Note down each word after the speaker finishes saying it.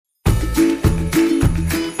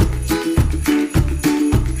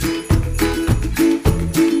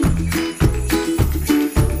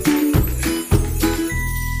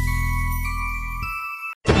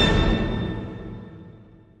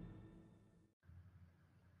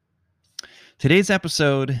Today's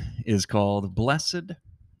episode is called Blessed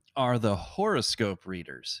Are the Horoscope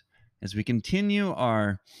Readers, as we continue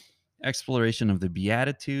our exploration of the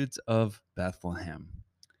Beatitudes of Bethlehem.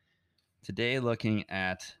 Today, looking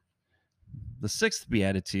at the sixth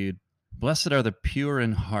Beatitude, Blessed are the pure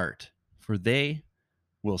in heart, for they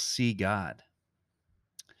will see God.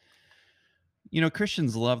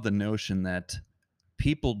 Christians love the notion that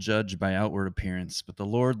people judge by outward appearance, but the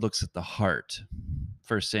Lord looks at the heart.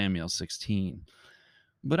 1 Samuel 16.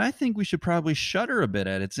 But I think we should probably shudder a bit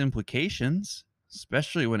at its implications,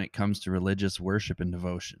 especially when it comes to religious worship and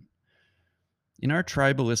devotion. In our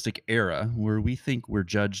tribalistic era, where we think we're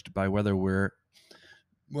judged by whether we're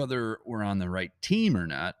on the right team or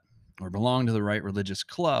not, or belong to the right religious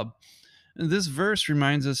club, this verse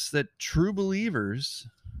reminds us that true believers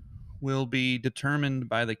will be determined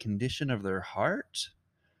by the condition of their heart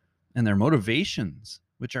and their motivations,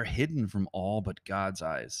 which are hidden from all but God's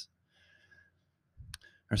eyes.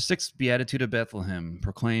 Our sixth Beatitude of Bethlehem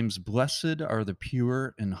proclaims, Blessed are the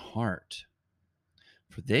pure in heart,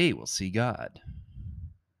 for they will see God.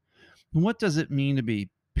 And what does it mean to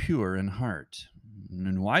be pure in heart?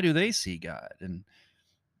 And why do they see God?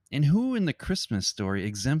 And who in the Christmas story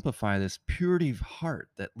exemplify this purity of heart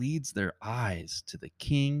that leads their eyes to the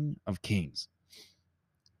King of Kings?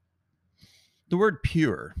 The word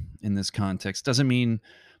pure in this context doesn't mean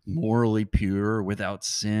morally pure, without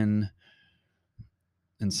sin,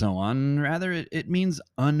 and so on. Rather, it means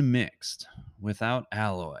unmixed, without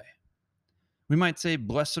alloy. We might say,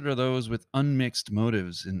 Blessed are those with unmixed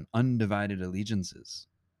motives and undivided allegiances.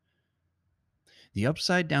 The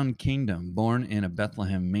upside-down kingdom born in a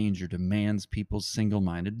Bethlehem manger demands people's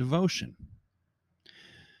single-minded devotion.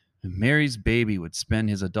 And Mary's baby would spend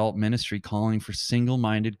his adult ministry calling for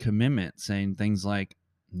single-minded commitment, saying things like,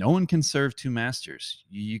 no one can serve two masters.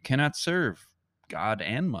 You cannot serve God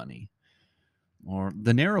and money. Or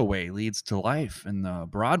the narrow way leads to life and the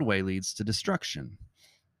broad way leads to destruction.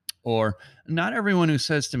 Or not everyone who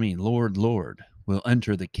says to me, Lord, Lord, will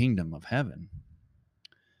enter the kingdom of heaven,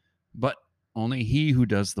 but only he who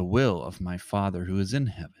does the will of my Father who is in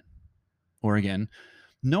heaven. Or again,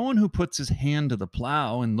 no one who puts his hand to the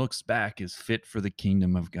plow and looks back is fit for the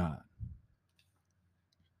kingdom of God.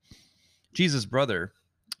 Jesus' brother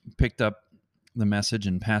picked up the message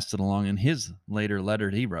and passed it along in his later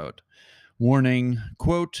letter he wrote, warning,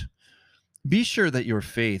 quote, Be sure that your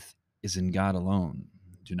faith is in God alone.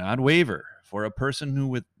 Do not waver, for a person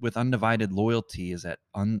who with undivided loyalty is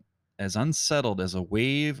as unsettled as a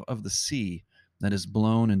wave of the sea that is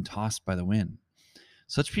blown and tossed by the wind.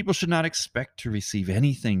 Such people should not expect to receive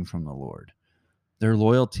anything from the Lord. Their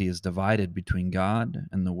loyalty is divided between God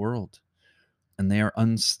and the world, and they are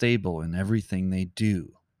unstable in everything they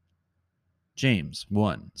do. James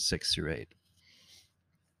 1, 6-8.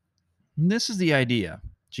 This is the idea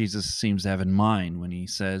Jesus seems to have in mind when he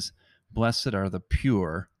says, Blessed are the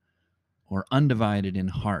pure or undivided in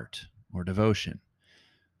heart or devotion.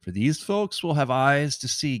 For these folks will have eyes to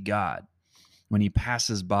see God when he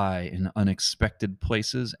passes by in unexpected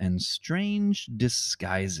places and strange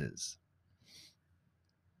disguises.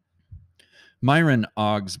 Myron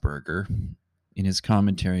Augsburger, in his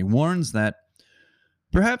commentary, warns that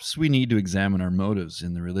perhaps we need to examine our motives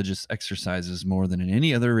in the religious exercises more than in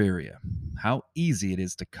any other area. How easy it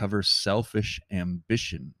is to cover selfish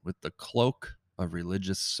ambition with the cloak of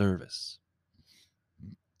religious service.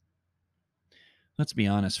 Let's be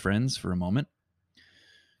honest, friends, for a moment,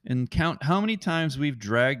 and count how many times we've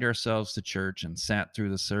dragged ourselves to church and sat through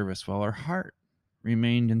the service while our heart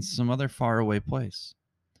remained in some other faraway place.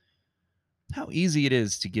 How easy it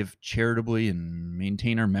is to give charitably and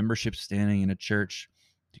maintain our membership standing in a church,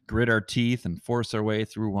 to grit our teeth and force our way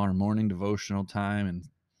through our morning devotional time and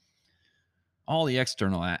all the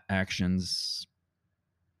external actions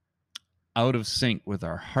out of sync with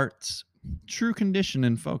our heart's true condition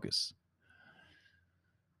and focus.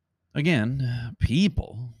 Again,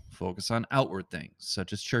 people focus on outward things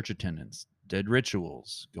such as church attendance, dead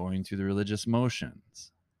rituals, going through the religious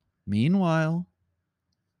motions. Meanwhile,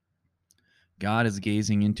 God is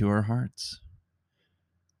gazing into our hearts.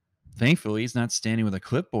 Thankfully, he's not standing with a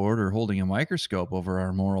clipboard or holding a microscope over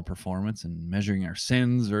our moral performance and measuring our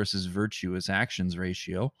sins versus virtuous actions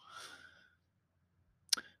ratio.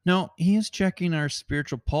 No, he is checking our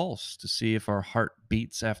spiritual pulse to see if our heart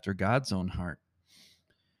beats after God's own heart.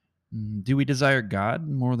 Do we desire God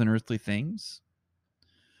more than earthly things?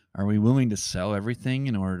 Are we willing to sell everything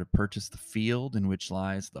in order to purchase the field in which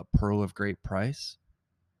lies the pearl of great price?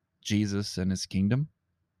 Jesus and his kingdom?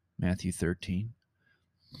 Matthew 13.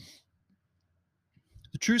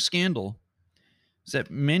 The true scandal is that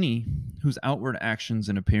many whose outward actions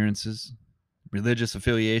and appearances Religious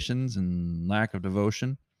affiliations and lack of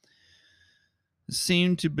devotion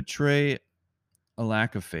seem to betray a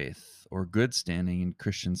lack of faith or good standing in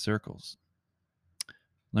Christian circles.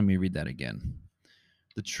 Let me read that again.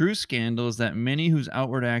 The true scandal is that many whose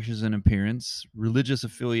outward actions and appearance, religious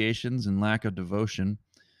affiliations, and lack of devotion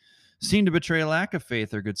seem to betray a lack of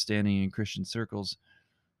faith or good standing in Christian circles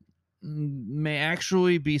may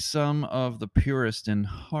actually be some of the purest in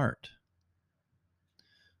heart,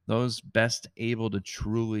 those best able to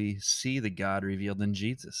truly see the God revealed in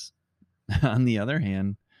Jesus. On the other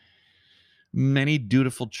hand, many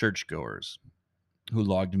dutiful churchgoers who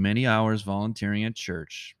logged many hours volunteering at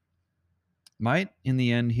church might in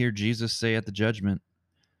the end hear Jesus say at the judgment,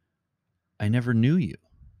 "I never knew you.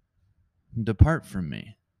 Depart from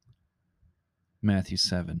me." Matthew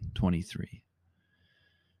 7:23.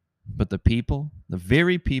 But the people, the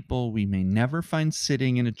very people we may never find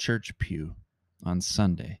sitting in a church pew on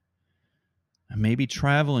Sunday, may be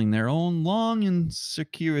traveling their own long and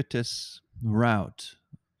circuitous route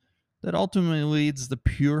that ultimately leads the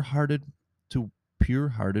pure-hearted to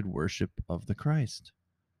pure-hearted worship of the Christ.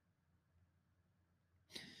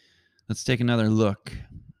 Let's take another look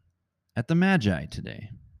at the Magi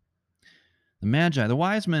today. The Magi, the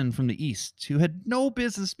wise men from the East, who had no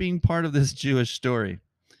business being part of this Jewish story,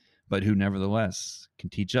 but who nevertheless can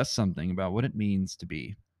teach us something about what it means to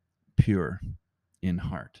be pure in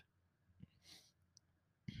heart.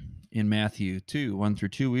 In Matthew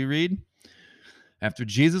 2:1-2, we read, "After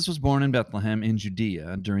Jesus was born in Bethlehem in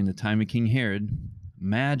Judea during the time of King Herod,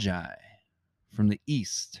 Magi from the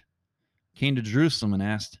East came to Jerusalem and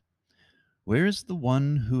asked, 'Where is the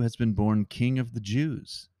one who has been born King of the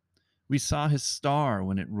Jews? We saw his star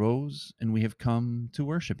when it rose, and we have come to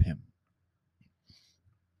worship him.'"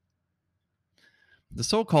 The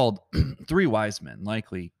so-called three wise men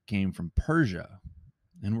likely came from Persia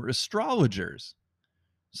and were astrologers,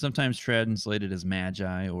 sometimes translated as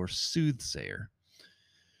magi or soothsayer.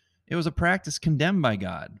 It was a practice condemned by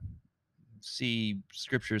God. See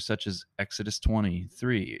scriptures such as Exodus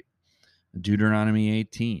 23, Deuteronomy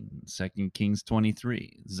 18, 2 Kings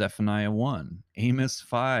 23, Zephaniah 1, Amos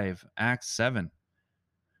 5, Acts 7.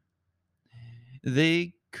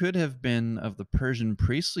 They could have been of the Persian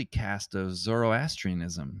priestly caste of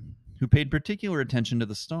Zoroastrianism, who paid particular attention to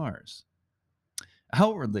the stars.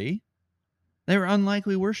 Outwardly, they were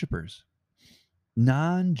unlikely worshippers,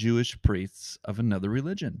 non-Jewish priests of another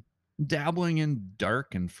religion, dabbling in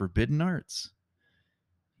dark and forbidden arts.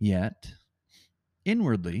 Yet,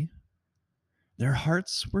 inwardly, their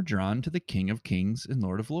hearts were drawn to the King of Kings and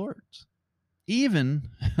Lord of Lords,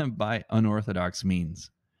 even by unorthodox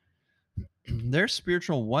means. Their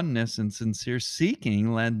spiritual oneness and sincere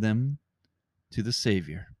seeking led them to the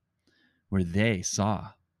Savior, where they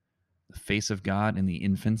saw the face of God in the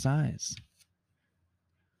infant's eyes.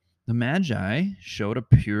 The Magi showed a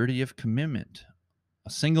purity of commitment, a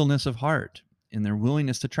singleness of heart, in their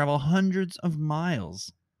willingness to travel hundreds of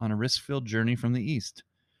miles on a risk-filled journey from the East.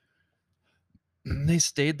 They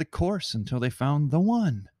stayed the course until they found the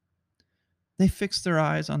one. They fixed their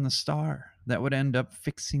eyes on the star that would end up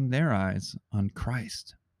fixing their eyes on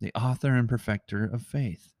Christ, the author and perfecter of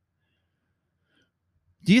faith.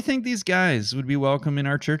 Do you think these guys would be welcome in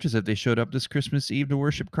our churches if they showed up this Christmas Eve to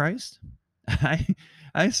worship Christ?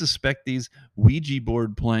 I suspect these Ouija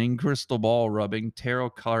board playing, crystal ball rubbing,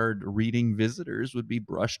 tarot card reading visitors would be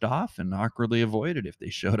brushed off and awkwardly avoided if they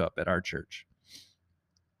showed up at our church.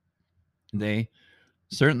 They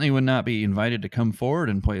certainly would not be invited to come forward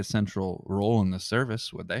and play a central role in the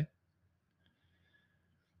service, would they?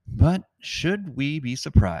 But should we be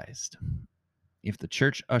surprised if the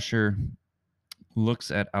church usher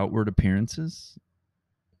looks at outward appearances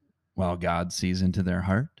while God sees into their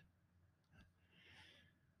heart?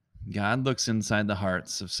 God looks inside the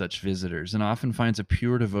hearts of such visitors and often finds a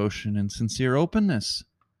pure devotion and sincere openness.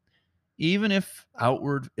 Even if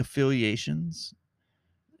outward affiliations,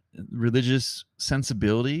 religious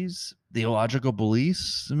sensibilities, theological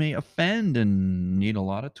beliefs may offend and need a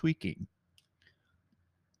lot of tweaking.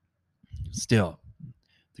 Still,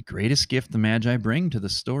 the greatest gift the Magi bring to the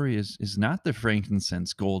story is not the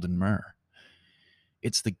frankincense, gold, and myrrh.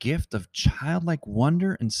 It's the gift of childlike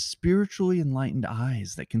wonder and spiritually enlightened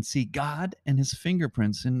eyes that can see God and his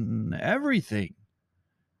fingerprints in everything.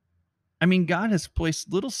 I mean, God has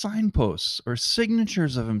placed little signposts or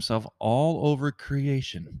signatures of himself all over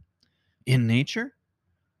creation. In nature,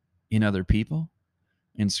 in other people,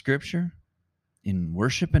 in scripture, in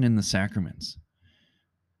worship, and in the sacraments.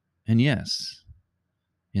 And yes,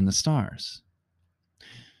 in the stars.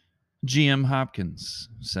 G.M. Hopkins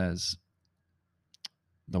says,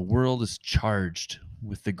 "The world is charged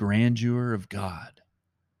with the grandeur of God.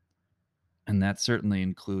 And that certainly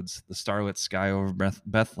includes the starlit sky over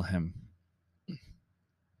Bethlehem.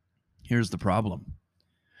 Here's the problem: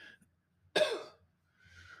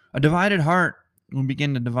 a divided heart will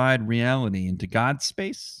begin to divide reality into God's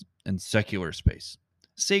space and secular space,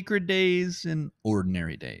 sacred days and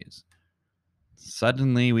ordinary days.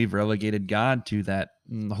 Suddenly, we've relegated God to that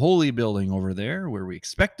holy building over there where we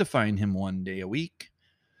expect to find him one day a week.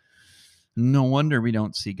 No wonder we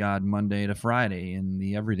don't see God Monday to Friday in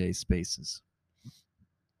the everyday spaces.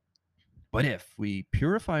 But if we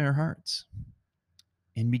purify our hearts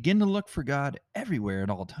and begin to look for God everywhere at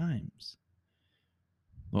all times,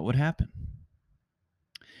 what would happen?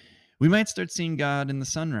 We might start seeing God in the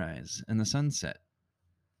sunrise and the sunset,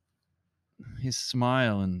 his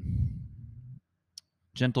smile and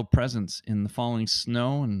gentle presence in the falling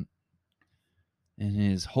snow, and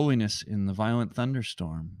his holiness in the violent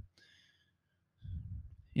thunderstorm,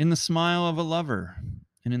 in the smile of a lover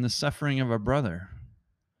and in the suffering of a brother.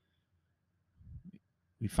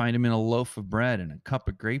 We find him in a loaf of bread and a cup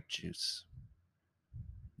of grape juice,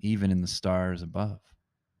 even in the stars above.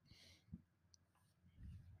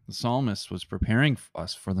 The psalmist was preparing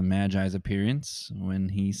us for the Magi's appearance when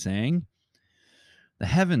he sang, "The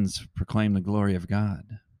heavens proclaim the glory of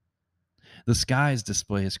God. The skies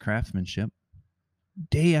display his craftsmanship.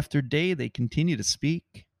 Day after day they continue to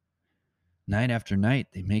speak. Night after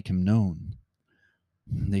night they make him known.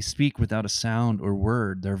 They speak without a sound or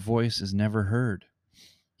word. Their voice is never heard.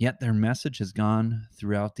 Yet their message has gone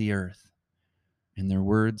throughout the earth, and their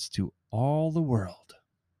words to all the world."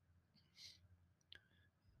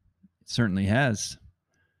 It certainly has.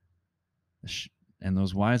 And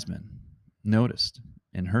those wise men noticed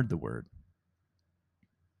and heard the word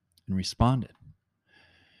and responded.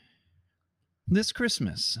 This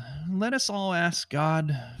Christmas, let us all ask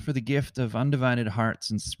God for the gift of undivided hearts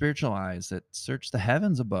and spiritual eyes that search the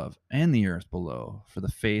heavens above and the earth below for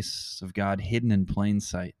the face of God hidden in plain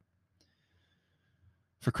sight.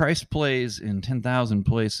 For Christ plays in 10,000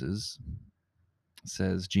 places,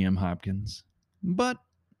 says G.M. Hopkins, but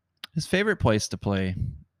his favorite place to play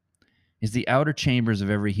is the outer chambers of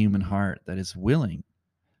every human heart that is willing,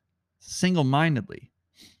 single-mindedly,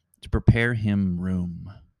 to prepare him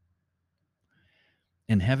room.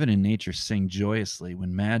 And heaven and nature sing joyously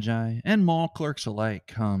when magi and mall clerks alike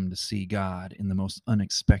come to see God in the most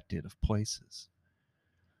unexpected of places.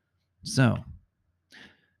 So,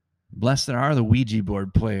 blessed are the Ouija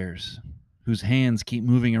board players whose hands keep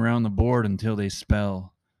moving around the board until they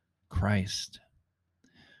spell Christ.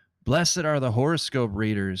 Blessed are the horoscope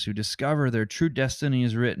readers who discover their true destiny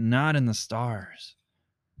is written not in the stars,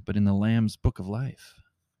 but in the Lamb's book of life.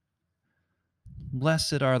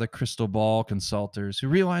 Blessed are the crystal ball consulters who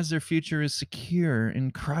realize their future is secure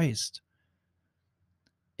in Christ,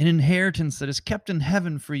 an inheritance that is kept in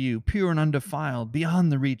heaven for you, pure and undefiled,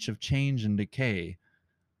 beyond the reach of change and decay.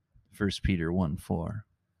 1 Peter 1:4.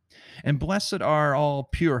 And blessed are all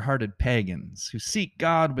pure-hearted pagans who seek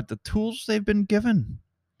God with the tools they've been given.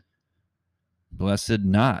 Blessed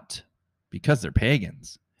not because they're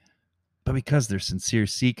pagans, but because they're sincere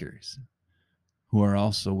seekers who are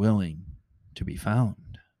also willing to be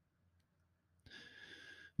found.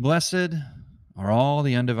 Blessed are all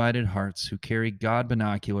the undivided hearts who carry God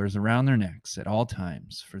binoculars around their necks at all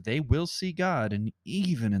times, for they will see God, and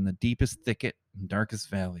even in the deepest thicket and darkest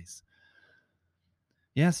valleys.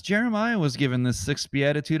 Yes, Jeremiah was given this sixth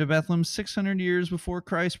beatitude of Bethlehem 600 years before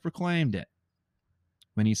Christ proclaimed it,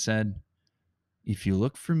 when he said, "If you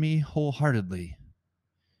look for me wholeheartedly,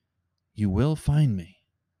 you will find me."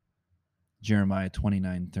 Jeremiah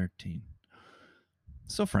 29:13.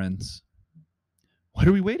 So, friends, what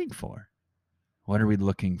are we waiting for? What are we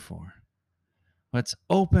looking for? Let's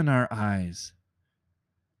open our eyes,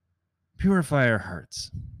 purify our hearts,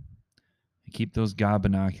 and keep those God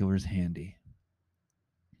binoculars handy.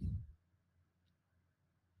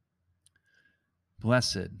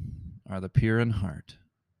 Blessed are the pure in heart,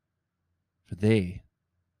 for they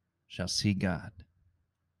shall see God.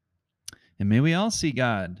 And may we all see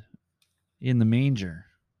God in the manger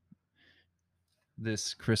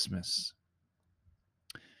this Christmas.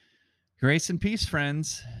 Grace and peace,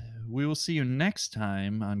 friends. We will see you next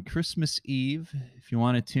time on Christmas Eve. If you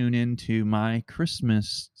want to tune into my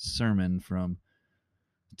Christmas sermon from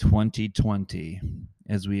 2020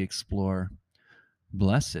 as we explore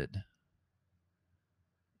Blessed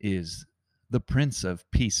is the Prince of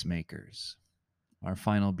Peacemakers, our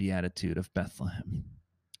final beatitude of Bethlehem.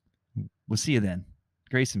 We'll see you then.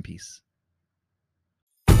 Grace and peace.